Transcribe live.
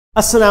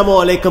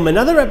Assalamu alaikum.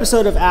 Another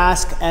episode of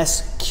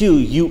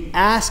ASKSQ. You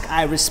ask,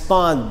 I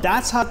respond.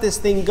 That's how this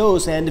thing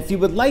goes. And if you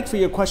would like for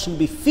your question to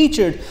be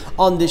featured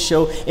on this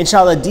show,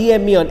 inshallah,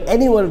 DM me on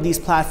any one of these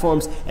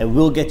platforms and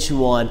we'll get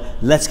you on.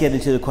 Let's get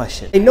into the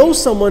question. I know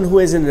someone who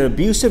is in an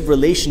abusive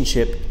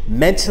relationship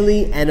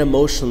mentally and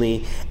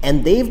emotionally,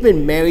 and they've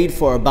been married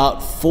for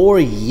about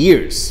 4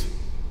 years.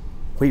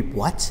 Wait,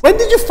 what? When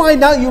did you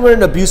find out you were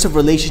in an abusive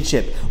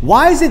relationship?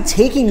 Why is it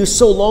taking you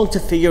so long to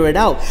figure it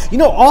out? You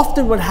know,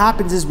 often what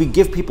happens is we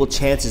give people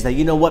chances that,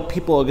 you know what,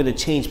 people are gonna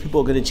change,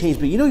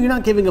 but you know, you're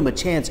not giving them a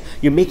chance.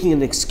 You're making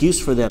an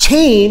excuse for them.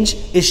 Change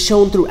is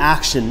shown through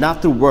action,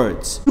 not through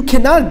words. You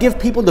cannot give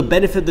people the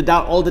benefit of the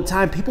doubt all the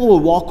time. People will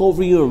walk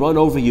over you and run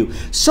over you.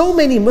 So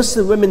many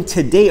Muslim women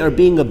today are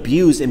being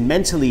abused and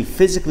mentally,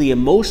 physically,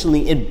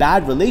 emotionally in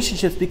bad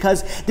relationships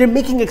because they're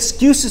making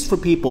excuses for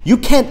people. You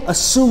can't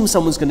assume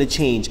someone's gonna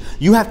change.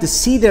 You have to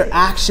see their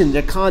action,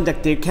 their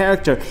conduct, their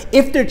character,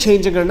 if they're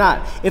changing or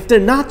not. If they're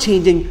not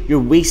changing,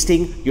 you're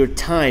wasting your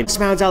time.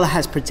 Allah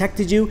has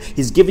protected you.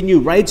 He's given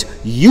you rights.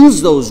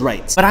 Use those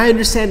rights. But I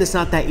understand it's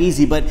not that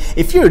easy. But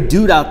if you're a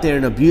dude out there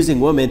and abusing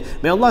women,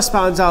 may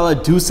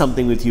Allah do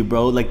something with you,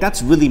 bro. Like,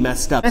 that's really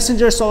messed up.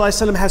 Messenger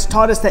ﷺ has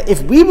taught us that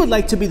if we would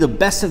like to be the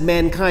best of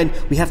mankind,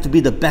 we have to be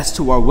the best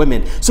to our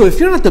women. So if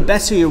you're not the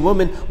best to your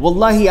woman,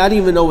 wallahi, I don't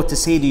even know what to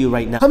say to you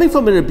right now. Coming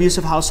from an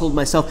abusive household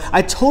myself,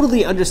 I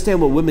totally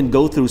understand what women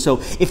go through. So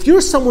if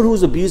you're someone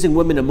who's abusing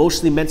women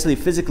emotionally, mentally,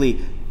 physically,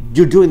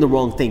 you're doing the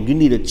wrong thing. You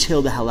need to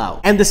chill the hell out.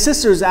 And the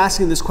sister is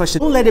asking this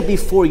question. Don't let it be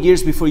 4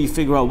 years before you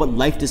figure out what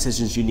life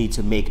decisions you need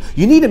to make.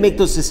 You need to make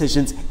those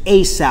decisions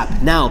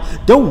ASAP now.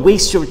 Don't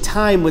waste your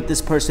time with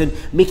this person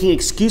making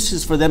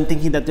excuses for them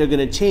thinking that they're going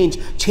to change.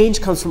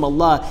 Change comes from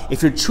Allah.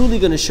 If you're truly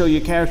going to show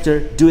your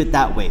character, do it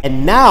that way.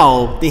 And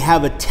now they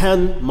have a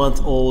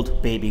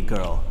 10-month-old baby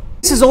girl.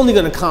 This is only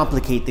going to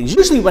complicate things.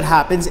 Usually what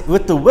happens,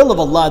 with the will of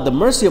Allah, the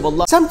mercy of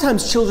Allah,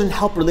 sometimes children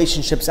help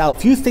relationships out.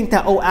 If you think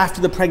that, oh,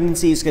 after the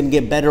pregnancy it's going to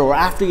get better, or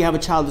after you have a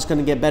child it's going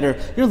to get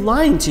better, you're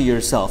lying to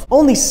yourself.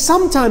 Only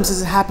sometimes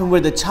does it happen where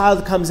the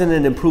child comes in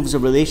and improves a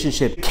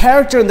relationship. The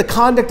character and the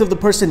conduct of the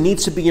person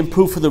needs to be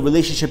improved for the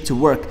relationship to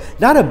work.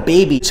 Not a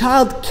baby.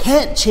 Child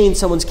can't change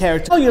someone's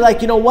character. Oh, you're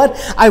like, you know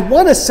what? I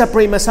want to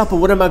separate myself, but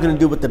what am I going to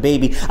do with the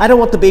baby? I don't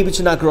want the baby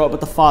to not grow up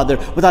with a father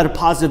without a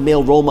positive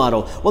male role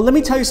model. Well, let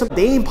me tell you something.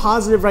 They ain't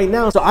positive right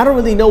now, so I don't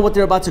really know what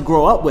they're about to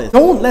grow up with.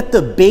 Don't let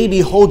the baby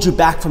hold you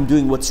back from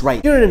doing what's right.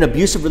 If you're in an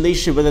abusive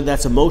relationship, whether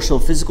that's emotional,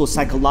 physical,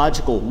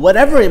 psychological,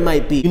 whatever it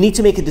might be, you need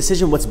to make a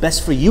decision what's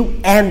best for you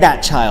and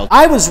that child.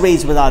 I was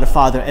raised without a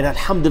father, and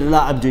alhamdulillah,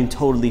 I'm doing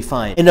totally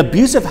fine. An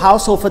abusive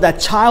household for that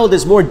child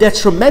is more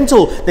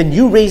detrimental than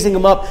you raising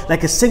him up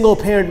like a single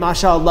parent,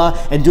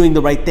 mashallah, and doing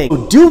the right thing.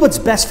 So do what's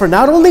best for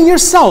not only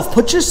yourself,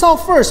 put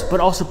yourself first,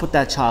 but also put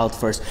that child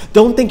first.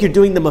 Don't think you're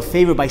doing them a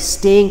favor by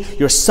staying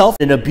yourself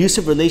in an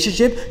abusive relationship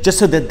just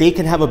so that they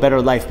can have a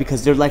better life,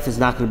 because their life is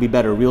not going to be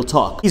better. Real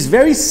talk. He's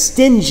very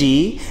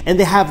stingy and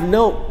they have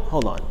no...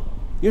 Hold on.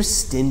 You're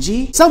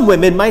stingy? Some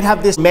women might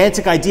have this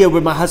romantic idea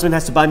where my husband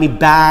has to buy me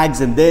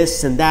bags and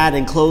this and that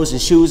and clothes and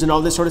shoes and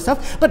all this sort of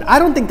stuff. But I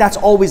don't think that's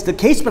always the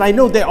case. But I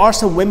know there are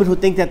some women who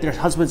think that their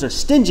husbands are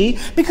stingy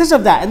because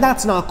of that. And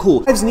that's not cool.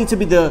 Wives need to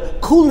be the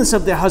coolness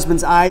of their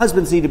husband's eyes.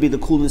 Husbands need to be the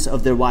coolness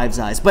of their wives'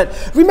 eyes.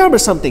 But remember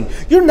something.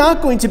 You're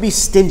not going to be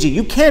stingy.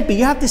 You can't be.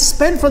 You have to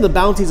spend from the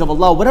bounties of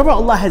Allah. Whatever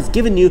Allah has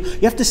given you,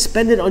 you have to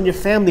spend it on your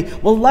family.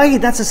 Wallahi,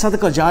 that's a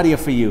sadaqah jariyah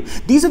for you.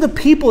 These are the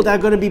people that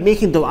are going to be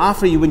making dua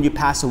for you when you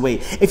pass away.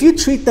 If you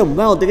treat them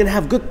well, they're going to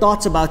have good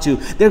thoughts about you.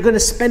 They're going to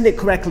spend it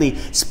correctly.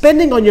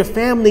 Spending on your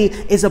family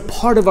is a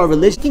part of our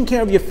religion. Taking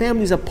care of your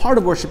family is a part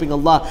of worshiping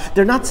Allah.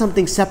 They're not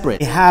something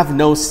separate. They have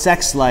no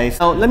sex life.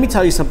 Now, let me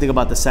tell you something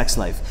about the sex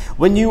life.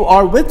 When you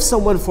are with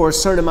someone for a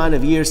certain amount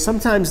of years,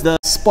 sometimes the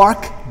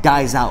spark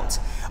dies out.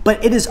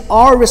 But it is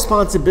our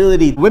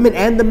responsibility, women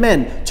and the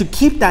men, to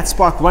keep that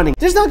spark running.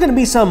 There's not going to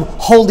be some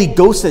holy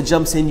ghost that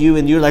jumps in you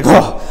and you're like,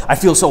 oh, I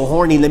feel so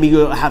horny, let me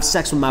go have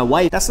sex with my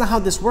wife. That's not how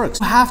this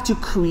works. You have to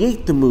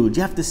create the mood.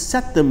 You have to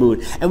set the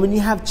mood. And when you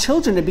have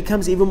children, it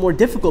becomes even more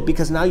difficult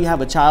because now you have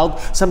a child.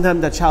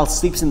 Sometimes that child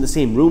sleeps in the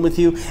same room with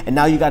you, and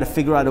now you got to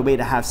figure out a way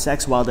to have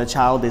sex while the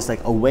child is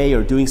like away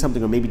or doing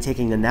something or maybe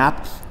taking a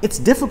nap. It's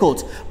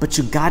difficult, but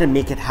you got to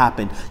make it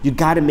happen. You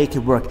got to make it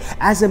work.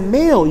 As a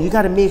male, you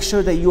got to make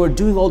sure that you are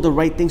doing all the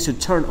right things to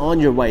turn on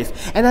your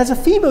wife. And as a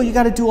female, you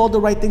got to do all the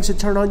right things to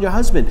turn on your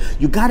husband.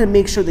 You got to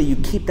make sure that you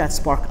keep that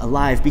spark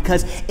alive,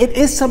 because it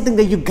is something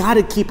that you got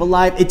to keep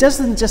alive. It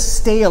doesn't just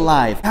stay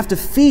alive. You have to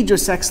feed your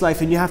sex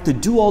life and you have to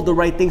do all the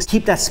right things.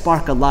 Keep that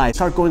spark alive.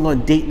 Start going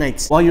on date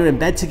nights while you're in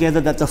bed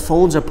together, that the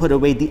phones are put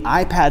away, the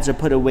iPads are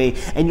put away,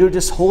 and you're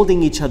just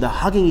holding each other,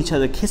 hugging each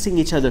other, kissing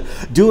each other,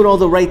 doing all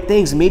the right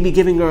things, maybe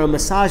giving her a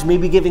massage,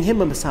 maybe giving him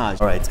a massage.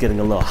 All right, it's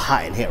getting a little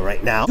hot in here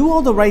right now. Do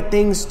all the right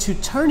things to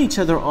turn each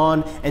other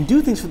on and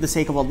do things for the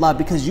sake of Allah,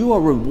 because you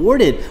are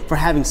rewarded for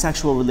having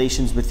sexual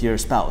relations with your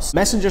spouse.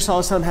 Messenger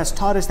ﷺ has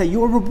taught us that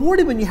you are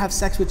rewarded when you have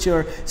sex with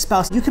your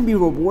spouse. You can be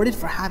rewarded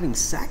for having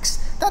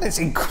sex. That is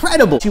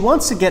incredible. She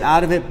wants to get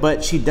out of it,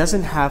 but she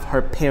doesn't have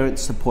her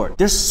parents' support.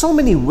 There's so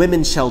many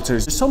women's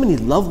shelters. There's so many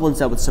loved ones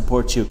that would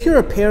support you. If you're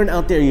a parent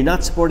out there, you're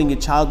not supporting your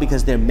child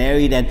because they're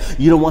married and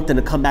you don't want them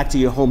to come back to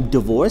your home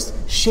divorced,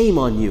 shame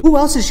on you. Who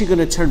else is she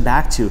gonna turn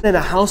back to? In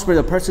a house where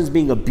the person's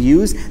being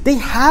abused, they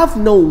have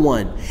no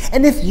one.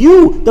 And if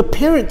you, the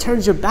parent,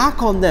 turns your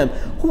back on them,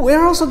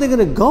 where else are they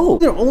gonna go?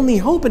 Their only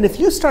hope. And if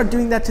you start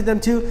doing that to them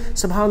too,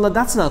 subhanAllah,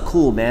 that's not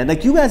cool, man.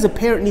 Like, you as a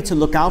parent need to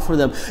look out for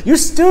them. You're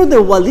still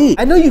their wali.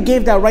 I know you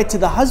gave that right to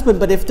the husband,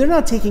 but if they're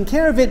not taking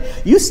care of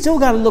it, you still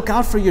gotta look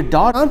out for your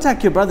daughter.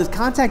 Contact your brothers,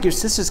 contact your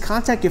sisters,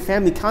 contact your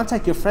family,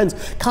 contact your friends,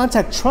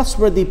 contact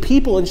trustworthy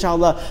people,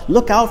 inshallah.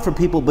 Look out for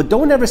people, but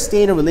don't ever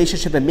stay in a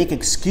relationship and make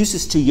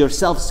excuses to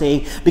yourself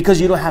saying because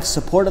you don't have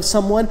support of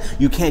someone,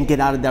 you can't get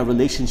out of that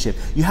relationship.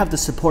 You have the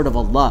support of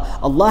Allah.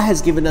 Allah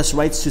has given us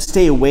rights to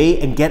stay away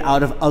and get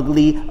out of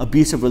ugly,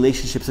 abusive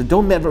relationships. So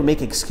don't ever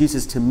make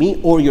excuses to me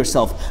or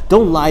yourself.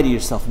 Don't lie to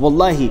yourself.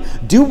 Wallahi,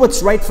 do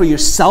what's right for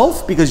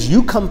yourself because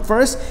you come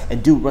first,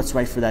 and do what's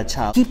right for that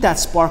child. Keep that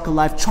spark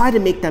alive. Try to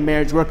make that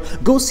marriage work.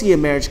 Go see a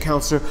marriage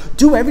counselor.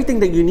 Do everything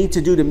that you need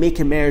to do to make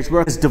your marriage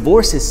work, because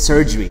divorce is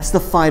surgery. That's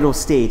the final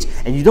stage,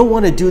 and you don't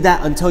want to do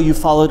that until you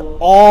followed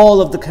all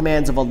of the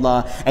commands of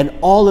Allah and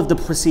all of the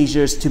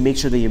procedures to make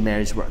sure that your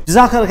marriage works.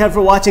 Jazakallah khair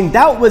for watching.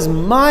 That was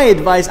my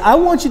advice. I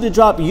want you to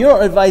drop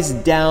your advice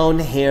down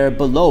here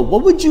below.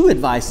 What would you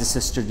advise the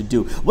sister to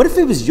do? What if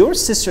it was your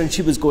sister and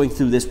she was going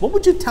through this? What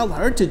would you tell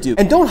her to do?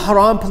 And don't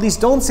haram, please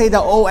don't say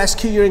that, oh,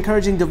 SQ, you're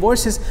encouraging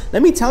divorces.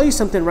 Let me tell you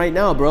something right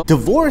now, bro.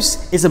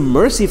 Divorce is a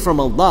mercy from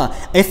Allah.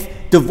 If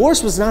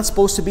divorce was not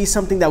supposed to be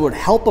something that would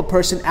help a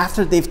person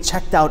after they've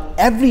checked out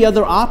every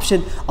other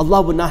option,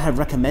 Allah would not have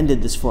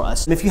recommended this for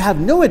us. And if you have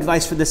no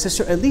advice for the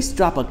sister, at least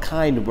drop a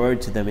kind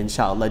word to them,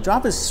 inshallah.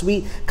 Drop a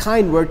sweet,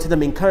 kind word to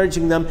them,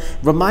 encouraging them,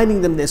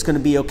 reminding them that it's going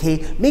to be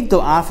okay. Make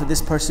dua for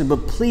this person,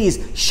 but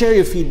please share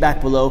your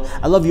feedback below.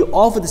 I love you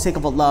all for the sake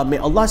of Allah. May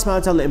Allah subhanahu wa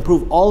ta'ala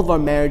improve all of our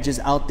marriages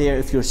out there.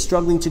 If you're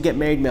struggling to get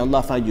married, may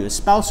Allah find you a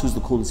spouse who's the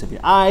coolness of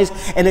your eyes.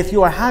 And if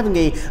you are having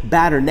a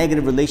bad or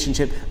negative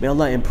relationship, may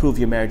Allah improve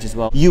your marriage as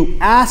well. You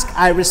ask,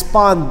 I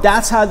respond.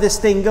 That's how this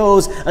thing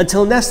goes.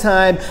 Until next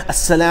time,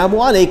 Assalamu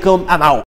alaikum. I'm out.